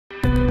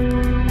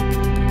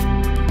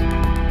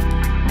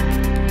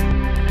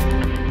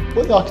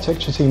What the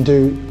architecture team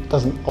do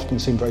doesn't often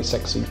seem very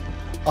sexy.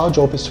 Our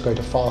job is to create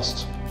a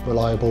fast,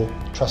 reliable,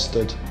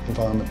 trusted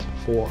environment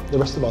for the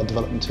rest of our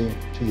development team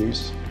to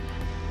use.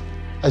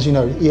 As you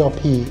know,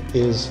 ERP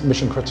is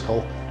mission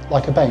critical.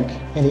 Like a bank,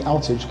 any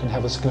outage can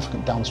have a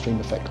significant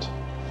downstream effect.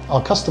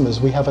 Our customers,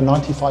 we have a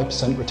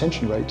 95%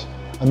 retention rate,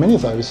 and many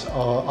of those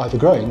are either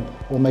growing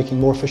or making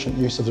more efficient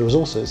use of the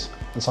resources,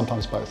 and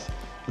sometimes both.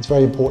 It's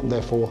very important,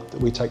 therefore,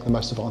 that we take the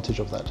most advantage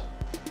of that.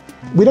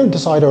 We don't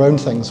decide our own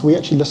things, we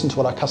actually listen to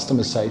what our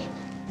customers say,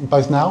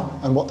 both now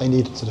and what they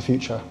need into the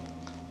future.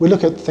 We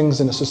look at things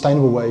in a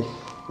sustainable way,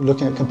 we're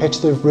looking at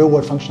competitive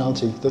real-world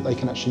functionality that they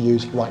can actually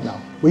use right now.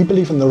 We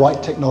believe in the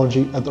right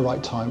technology at the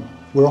right time.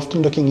 We're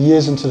often looking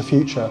years into the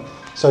future,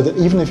 so that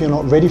even if you're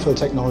not ready for the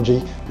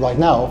technology right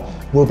now,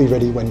 we'll be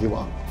ready when you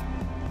are.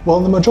 Well,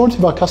 the majority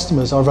of our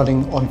customers are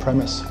running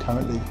on-premise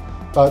currently,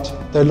 but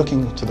they're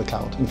looking to the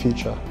cloud in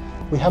future.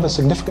 We have a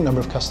significant number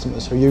of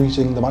customers who are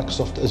using the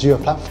Microsoft Azure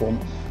platform,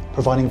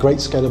 providing great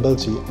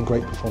scalability and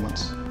great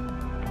performance.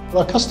 But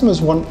our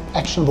customers want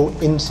actionable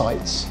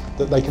insights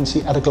that they can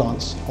see at a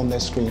glance on their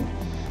screen.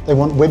 They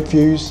want web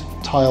views,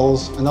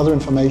 tiles, and other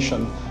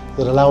information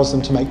that allows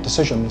them to make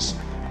decisions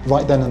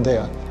right then and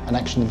there and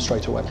action them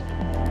straight away.